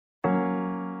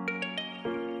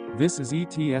This is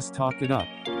ETS Talk It Up.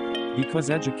 Because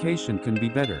education can be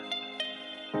better.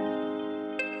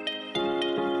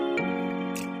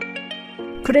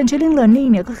 Credentialing Learning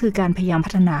เนี่ยก็คือการพยายาม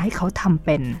พัฒนาให้เขาทำเ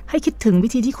ป็นให้คิดถึงวิ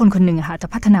ธีที่คนคนหนึ่งจะ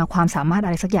พัฒนาความสามารถอะ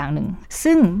ไรสักอย่างหนึ่ง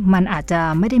ซึ่งมันอาจจะ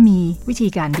ไม่ได้มีวิธี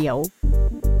การเดียว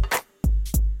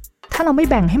ถ้าเราไม่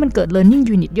แบ่งให้มันเกิด learning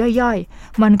unit ย่อย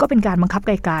ๆมันก็เป็นการบังคับไ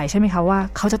กลๆใช่ไหมคะว่า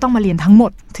เขาจะต้องมาเรียนทั้งหม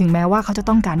ดถึงแม้ว่าเขาจะ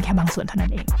ต้องการแค่บางส่วนเท่านั้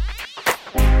นเอง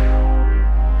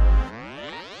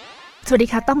สวัสดี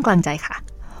ค่ะต้องกลางใจค่ะ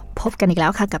พบกันอีกแล้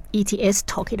วค่ะกับ ETS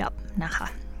Talk It Up นะคะ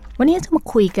วันนี้จะมา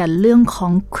คุยกันเรื่องขอ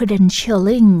ง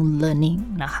Credentialing Learning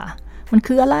นะคะมัน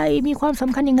คืออะไรมีความส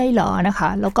ำคัญยังไงหรอนะคะ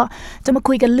แล้วก็จะมา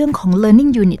คุยกันเรื่องของ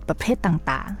Learning Unit ประเภท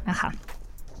ต่างๆนะคะ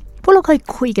พวกเราเคย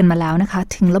คุยกันมาแล้วนะคะ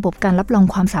ถึงระบบการรับรอง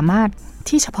ความสามารถ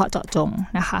ที่เฉพาะเจาะจง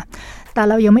นะคะแต่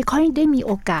เรายังไม่ค่อยได้มีโ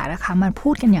อกาสนะคะมาพู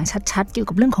ดกันอย่างชัดๆเกี่ยว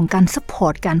กับเรื่องของการ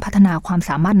support การพัฒนาความ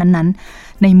สามารถนั้น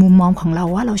ๆในมุมมองของเรา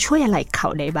ว่าเราช่วยอะไรเขา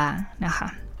ได้บ้างนะคะ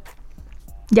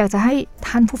อยากจะให้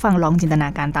ท่านผู้ฟังลองจินตนา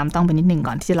การตามต้องไปนิดหนึ่ง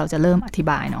ก่อนที่เราจะเริ่มอธิ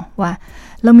บายเนาะว่า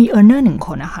เรามี earner 1 ค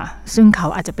นนะคะซึ่งเขา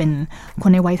อาจจะเป็นค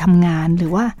นในวัยทำงานหรื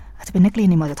อว่าอาจจะเป็นนักเรียน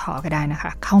ในมจท.ก็ได้นะค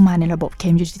ะเข้ามาในระบบ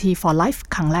KMUGT for Life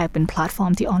ครั้งแรกเป็นแพลตฟอร์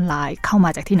มที่ออนไลน์เข้ามา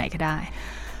จากที่ไหนก็ได้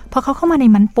พอเขาเข้ามาใน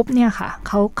มันปุ๊บเนี่ยค่ะเ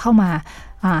ขาเข้ามา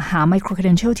หา micro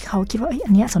credential ที่เขาคิดว่า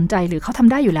อันนี้สนใจหรือเขาท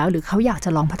ำได้อยู่แล้วหรือเขาอยากจะ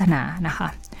ลองพัฒนานะคะ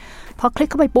พอคลิก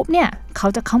เข้าไปปุ๊บเนี่ยเขา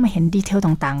จะเข้ามาเห็นดีเทล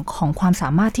ต่างๆของความสา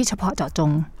มารถที่เฉพาะเจาะจ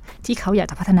งที่เขาอยาก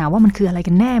จะพัฒนาว่ามันคืออะไร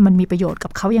กันแน่มันมีประโยชน์กั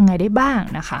บเขายังไงได้บ้าง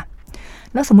นะคะ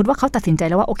แล้วสมมุติว่าเขาตัดสินใจ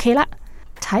แล้วว่าโอเคละ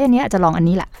ใช้อันนี้จะลองอัน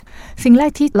นี้แหละสิ่งแร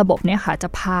กที่ระบบเนี่ยค่ะจะ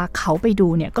พาเขาไปดู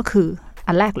เนี่ยก็คือ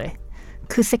อันแรกเลย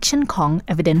คือ section ของ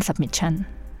evidence submission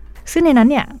ซึ่งในนั้น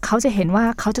เนี่ยเขาจะเห็นว่า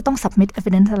เขาจะต้อง submit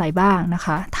evidence อะไรบ้างนะค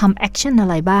ะทำ action อะ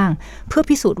ไรบ้างเพื่อ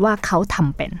พิสูจน์ว่าเขาท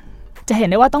ำเป็นจะเห็น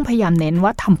ได้ว่าต้องพยายามเน้นว่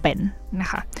าทำเป็นนะ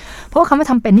คะเพราะว่าคำว่า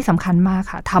ทำเป็นนี่สำคัญมาก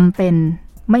ค่ะทำเป็น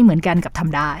ไม่เหมือนกันกับท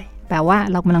ำได้แปลว่า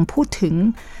เรากำลังพูดถึง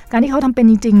การที่เขาทำเป็น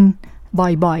จริงๆ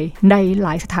บ่อยๆในหล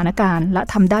ายสถานการณ์และ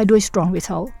ทำได้ด้วย strong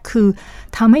result คือ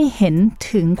ทำให้เห็น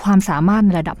ถึงความสามารถใน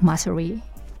ระดับ mastery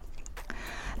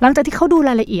หลังจากที่เขาดูร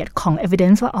ายละเอียดของ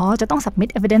evidence ว่าจะต้อง submit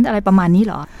evidence อะไรประมาณนี้เ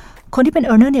หรอคนที่เป็น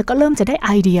earner เนี่ยก็เริ่มจะได้ไ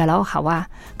อเดียแล้วค่ะว่า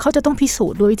เขาจะต้องพิสู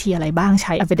จน์ด้วยวิธีอะไรบ้างใ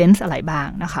ช้ evidence อะไรบ้าง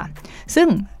นะคะซึ่ง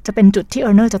จะเป็นจุดที่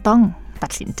earner จะต้องตั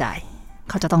ดสินใจ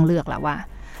เขาจะต้องเลือกแล้วว่า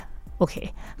โอเค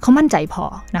เขามั่นใจพอ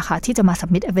นะคะที่จะมา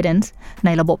submit evidence ใน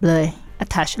ระบบเลย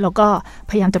attach แล้วก็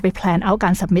พยายามจะไป plan out กา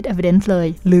ร submit evidence เลย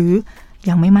หรือ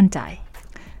ยังไม่มั่นใจ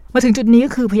มาถึงจุดนี้ก็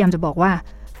คือพยายามจะบอกว่า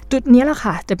จุดนี้แหละ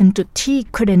ค่ะจะเป็นจุดที่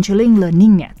credentialing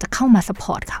learning เนี่ยจะเข้ามา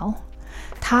support เขา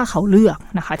ถ้าเขาเลือก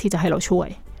นะคะที่จะให้เราช่วย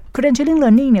credentialing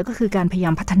learning เนี่ยก็คือการพยายา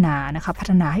มพัฒนานะคะพั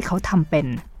ฒนาให้เขาทำเป็น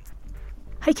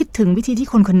ให้คิดถึงวิธีที่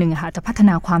คนคนหนึ่งจะพัฒน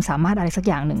าความสามารถอะไรสัก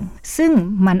อย่างหนึ่งซึ่ง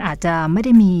มันอาจจะไม่ไ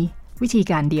ด้มีวิธี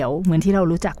การเดียวเหมือนที่เรา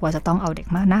รู้จักว่าจะต้องเอาเด็ก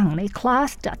มานั่งในคลาส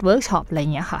จัดเวิร์กช็อปอะไร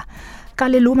เงี้ยค่ะการ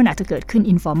เรียนรู้มันอาจจะเกิดขึ้น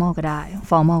informal ก็ได้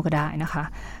formal ก็ได้นะคะ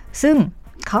ซึ่ง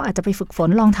เขาอาจจะไปฝึกฝน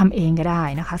ลองทำเองก็ได้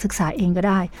นะคะศึกษาเองก็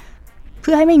ได้เ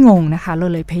พื่อให้ไม่งงนะคะเรา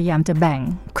เลยพยายามจะแบ่ง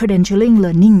credentialing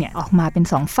learning เนี่ยออกมาเป็น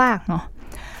2ฝากเนาะ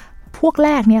พวกแร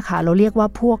กเนี่ยค่ะเราเรียกว่า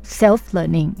พวก self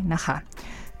learning นะคะ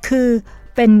คือ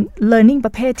เป็น learning ป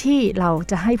ระเภทที่เรา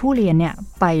จะให้ผู้เรียนเนี่ย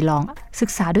ไปลองศึ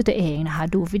กษาด้วยตัวเองนะคะ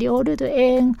ดูวิดีโอด้วยตัวเอ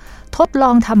งทดล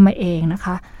องทำมาเองนะค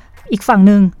ะอีกฝั่งห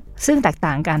นึ่งซึ่งแตก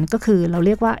ต่างกันก็คือเราเ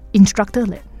รียกว่า instructor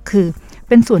led คือ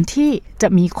เป็นส่วนที่จะ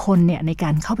มีคนเนี่ยในกา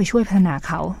รเข้าไปช่วยพัฒนาเ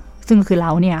ขาซึ่งก็คือเร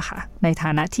าเนี่ยค่ะในฐ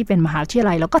านะที่เป็นมหาวิทยา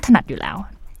ลัยเราก็ถนัดอยู่แล้ว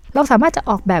เราสามารถจะ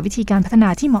ออกแบบวิธีการพัฒนา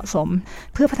ที่เหมาะสม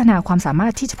เพื่อพัฒนาความสามาร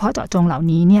ถที่เฉพาะเจาะจงเหล่า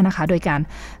นี้เนี่ยนะคะโดยการ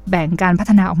แบ่งการพั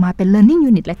ฒนาออกมาเป็น learning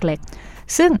unit เล็ก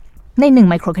ๆซึ่งใน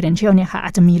1 micro credential เนี่ยค่ะอ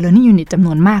าจจะมี learning unit จำน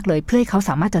วนมากเลยเพื่อให้เขา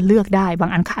สามารถจะเลือกได้บา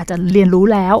งอันเขาอาจจะเรียนรู้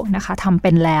แล้วนะคะทำเ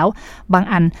ป็นแล้วบาง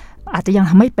อันอาจจะยัง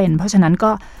ทำไม่เป็นเพราะฉะนั้น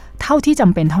ก็เท่าที่จ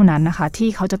ำเป็นเท่านั้นนะคะที่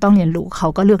เขาจะต้องเรียนรู้เขา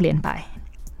ก็เลือกเรียนไป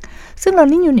ซึ่ง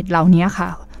learning unit เหล่านี้ค่ะ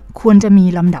ควรจะมี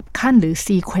ลำดับขั้นหรือ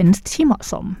sequence ที่เหมาะ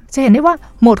สมจะเห็นได้ว่า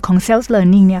โหมดของ self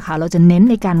learning เนี่ยค่ะเราจะเน้น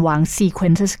ในการวาง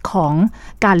sequences ของ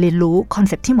การเรียนรู้คอน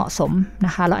เซ็ปต์ที่เหมาะสมน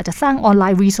ะคะเราอาจจะสร้างออนไล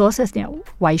น์ resources เนี่ย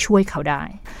ไว้ช่วยเขาได้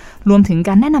รวมถึงก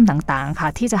ารแนะนำต่างๆค่ะ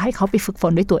ที่จะให้เขาไปฝึกฝ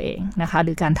นด้วยตัวเองนะคะห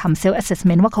รือการทำ self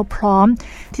assessment ว่าเขาพร้อม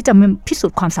ที่จะพิสู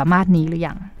จน์ความสามารถนี้หรือ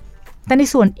ยังแต่ใน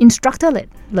ส่วน instructor led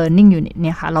learning unit เ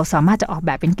นี่ยค่ะเราสามารถจะออกแบ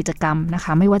บเป็นกิจกรรมนะค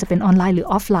ะไม่ว่าจะเป็นออนไลน์หรือ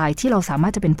ออฟไลน์ที่เราสามาร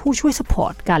ถจะเป็นผู้ช่วย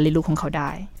support การเรียนรู้ของเขาไ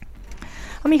ด้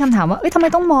ก็มีคำถามว่าทำไม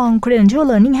ต้องมอง credential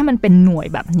learning ให้มันเป็นหน่วย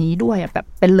แบบนี้ด้วยแบบ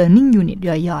เป็น learning unit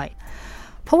ย่อย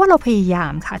ๆเพราะว่าเราพยายา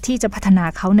มค่ะที่จะพัฒนา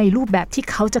เขาในรูปแบบที่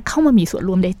เขาจะเข้ามามีส่วน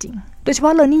ร่วมได้จริงโดยเฉพา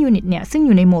ะ learning unit เนี่ยซึ่งอ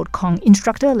ยู่ในโหมดของ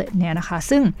instructor led เนี่ยนะคะ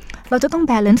ซึ่งเราจะต้อง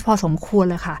balance พอสมควร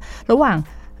เลยค่ะระหว่าง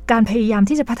การพยายาม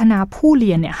ที่จะพัฒนาผู้เ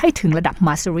รียนเนี่ยให้ถึงระดับ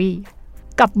mastery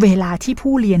กับเวลาที่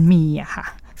ผู้เรียนมีอะค่ะ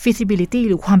feasibility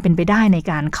หรือความเป็นไปได้ใน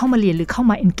การเข้ามาเรียนหรือเข้า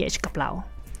มา engage กับเรา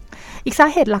อีกสา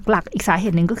เหตุหลักๆอีกสาเห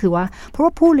ตุหนึ่งก็คือว่าเพราะว่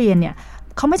าผู้เรียนเนี่ย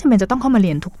เขาไม่จำเป็นจะต้องเข้ามาเ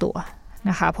รียนทุกตัว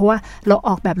นะคะเพราะว่าเราอ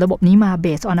อกแบบระบบนี้มา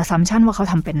based on assumption ว่าเขา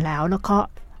ทำเป็นแล้วก็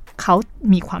เขา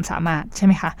มีความสามารถใช่ไ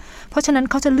หมคะเพราะฉะนั้น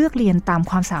เขาจะเลือกเรียนตาม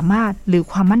ความสามารถหรือ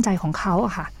ความมั่นใจของเขาอ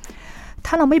ะค่ะ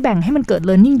ถ้าเราไม่แบ่งให้มันเกิด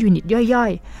learning unit ย่อ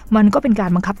ยๆมันก็เป็นการ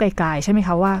บังคับไกลๆใช่ไหมค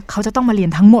ะว่าเขาจะต้องมาเรีย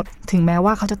นทั้งหมดถึงแม้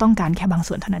ว่าเขาจะต้องการแค่บาง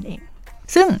ส่วนเท่านั้นเอง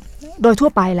ซึ่งโดยทั่ว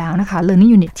ไปแล้วนะคะ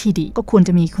learning unit ที่ดีก็ควรจ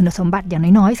ะมีคุณสมบัติอย่าง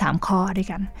น้อยๆ3ข้อด้วย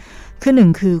กันคือ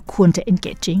1คือควรจะ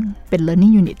engaging เป็น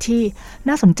learning unit ที่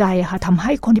น่าสนใจค่ะทำใ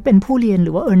ห้คนที่เป็นผู้เรียนห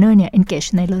รือว่า earner เนี่ย engage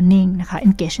ใน learning นะคะ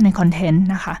engage ใน content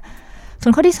นะคะส่ว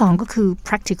นข้อที่2ก็คือ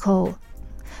practical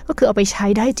ก็คือเอาไปใช้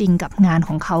ได้จริงกับงานข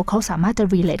องเขาสามารถจะ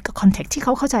relate กับ context ที่เข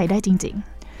าเข้าใจได้จริง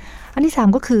ๆอันที่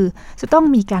3ก็คือจะต้อง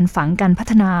มีการฝังการพั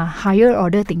ฒนา higher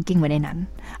order thinking ไว้ในนั้น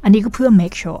อันนี้ก็เพื่อ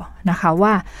make sure นะคะว่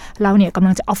าเราเนี่ยกำ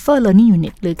ลังจะ offer learning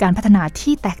unit หรือการพัฒนา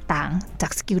ที่แตกต่างจา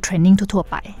ก skill training ทั่ว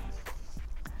ๆไป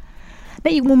ใน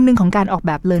อีกมุมหนึ่งของการออกแ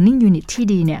บบ learning unit ที่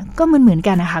ดีเนี่ยก็เหมือน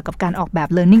กันนะคะกับการออกแบบ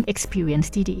learning experience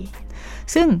ที่ดี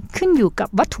ซึ่งขึ้นอยู่กับ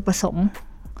วัตถุประสงค์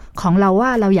ของเราว่า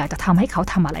เราอยากจะทำให้เขา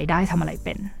ทำอะไรได้ทำอะไรเ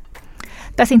ป็น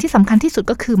แต่สิ่งที่สำคัญที่สุด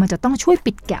ก็คือมันจะต้องช่วย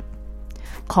ปิดแกป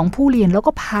ของผู้เรียนแล้ว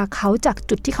ก็พาเขาจาก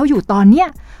จุดที่เขาอยู่ตอนเนี้ย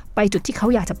ไปจุดที่เขา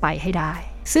อยากจะไปให้ได้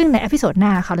ซึ่งในเอพิโซดหน้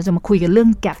าค่ะเราจะมาคุยกันเรื่อง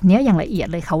แกปเนี้ยอย่างละเอียด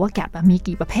เลยค่ะว่าแกปมี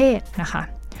กี่ประเภทนะคะ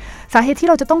สาเหตุที่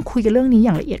เราจะต้องคุยกันเรื่องนี้อ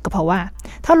ย่างละเอียดก็เพราะว่า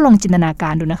ถ้าลองจินตนากา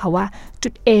รดูนะคะว่าจุ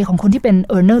ด A ของคนที่เป็น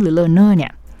earner หรือ learner เนี่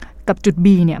ยกับจุด B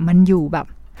เนี่ยมันอยู่แบบ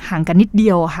ห่างกันนิดเดี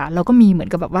ยวค่ะเราก็มีเหมือน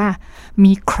กับแบบว่า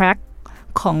มี crack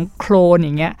ของโคลนอ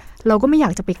ย่างเงี้ยเราก็ไม่อยา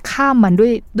กจะไปข้ามมัน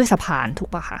ด้วยสะพานถูก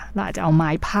ปะคะเราอาจจะเอาไม้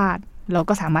พาดเรา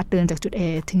ก็สามารถเดินจากจุด A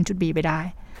ถึงจุด B ไปได้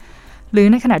หรือ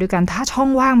ในขณะเดียวกันถ้าช่อง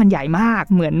ว่างมันใหญ่มาก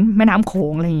เหมือนแม่น้ำโข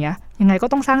งอะไรอย่างเงี้ยยังไงก็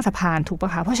ต้องสร้างสะพานถูกป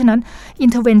ะคะเพราะฉะนั้น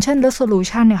intervention และ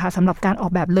solution เนี่ยค่ะสำหรับการออ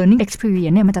กแบบ learning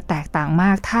experience เนี่ยมันจะแตกต่างม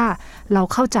ากถ้าเรา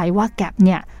เข้าใจว่า gap เ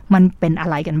นี่ยมันเป็นอะ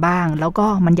ไรกันบ้างแล้วก็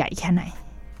มันใหญ่แค่ไหน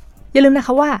อย่าลืมนะค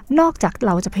ะว่านอกจากเ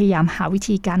ราจะพยายามหาวิ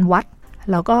ธีการวัด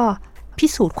แล้วก็พิ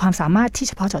สูจน์ความสามารถที่เ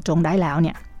ฉพาะเจาะจงได้แล้วเ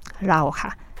นี่ยเราค่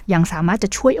ะยังสามารถจะ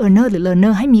ช่วย earner หรือ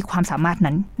learner ให้มีความสามารถ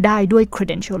นั้นได้ด้วย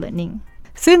credential learning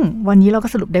ซึ่งวันนี้เราก็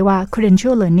สรุปได้ว่า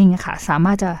credential learning ค่ะสาม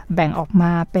ารถจะแบ่งออกม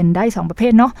าเป็นได้2ประเภ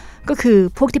ทเนาะก็คือ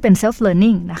พวกที่เป็น self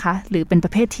learning นะคะหรือเป็นปร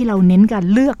ะเภทที่เราเน้นการ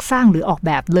เลือกสร้างหรือออกแ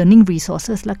บบ learning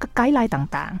resources แล้วก็ไกด์ไลน์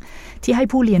ต่างๆที่ให้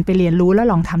ผู้เรียนไปเรียนรู้และ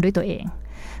ลองทำด้วยตัวเอง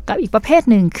กับอีกประเภท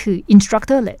หนึ่งคือ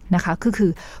instructor led นะคะคื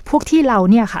อพวกที่เรา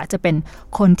เนี่ยค่ะจะเป็น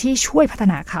คนที่ช่วยพัฒ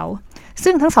นาเขา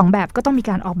ซึ่งทั้ง2แบบก็ต้องมี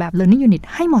การออกแบบ learning unit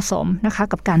ให้เหมาะสมนะคะ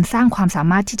กับการสร้างความสา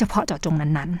มารถที่เฉพาะเจาะจง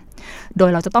นั้นๆโดย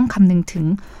เราจะต้องคำนึงถึง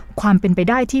ความเป็นไป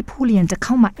ได้ที่ผู้เรียนจะเ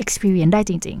ข้ามา experience ได้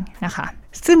จริงๆนะคะ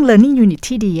ซึ่ง learning unit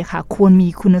ที่ดีค่ะควรมี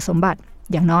คุณสมบัติ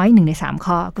อย่างน้อย1ใน3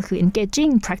ข้อก็คือ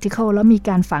engaging practical แล้วมีก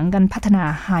ารฝังกันพัฒนา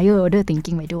higher order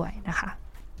thinking ไว้ด้วยนะคะ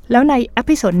แล้วในเอ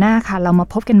พิโซดหน้าค่ะเรามา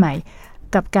พบกันใหม่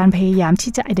กับการพยายาม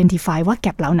ที่จะ identify ว่าแก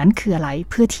ปเหล่านั้นคืออะไร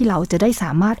เพื่อที่เราจะได้ส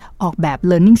ามารถออกแบบ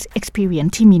learning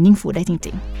experience ที่ meaningful ได้จ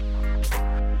ริง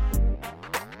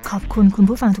ๆขอบคุณคุณ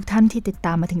ผู้ฟังทุกท่านที่ติดต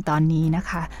ามมาถึงตอนนี้นะ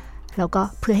คะแล้วก็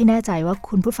เพื่อให้แน่ใจว่า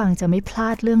คุณผู้ฟังจะไม่พลา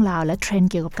ดเรื่องราวและเทรนด์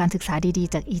เกี่ยวกับการศึกษาดี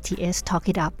ๆจาก ETS Talk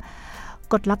It Up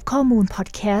กดรับข้อมูล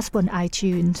podcast บน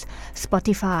iTunes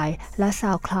Spotify และ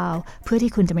SoundCloud เพื่อ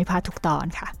ที่คุณจะไม่พลาดทุกตอน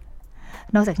ค่ะ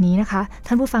นอกจากนี้นะคะ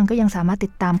ท่านผู้ฟังก็ยังสามารถติ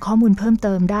ดตามข้อมูลเพิ่มเ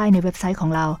ติมได้ในเว็บไซต์ขอ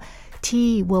งเราที่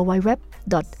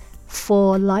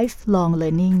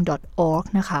www.forlifelonglearning.org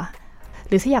นะคะห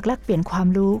รือถ้าอยากแลกเปลี่ยนความ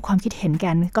รู้ความคิดเห็น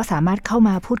กันก็สามารถเข้าม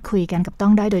าพูดคุยกันกับต้อ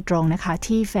งได้โดยตรงนะคะ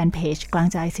ที่แฟนเพจกลาง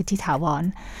ใจสิทธิถาวร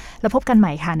แล้วพบกันให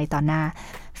ม่ค่ะในตอนหน้า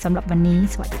สำหรับวันนี้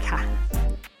สวัสดีค่ะ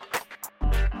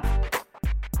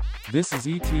This is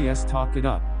ETS Talk It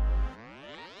Up.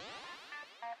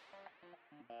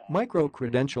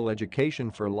 Micro-credential education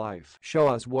for life. Show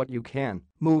us what you can.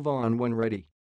 Move on when ready.